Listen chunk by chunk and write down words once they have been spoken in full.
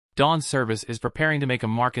Dawn Service is preparing to make a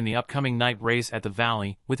mark in the upcoming night race at the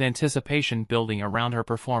Valley, with anticipation building around her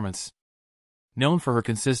performance. Known for her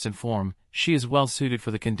consistent form, she is well suited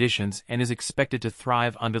for the conditions and is expected to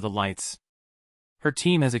thrive under the lights. Her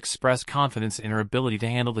team has expressed confidence in her ability to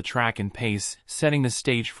handle the track and pace, setting the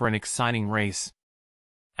stage for an exciting race.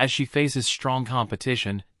 As she faces strong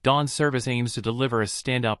competition, Dawn Service aims to deliver a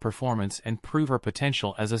standout performance and prove her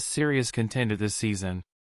potential as a serious contender this season.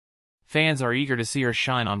 Fans are eager to see her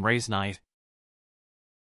shine on race night,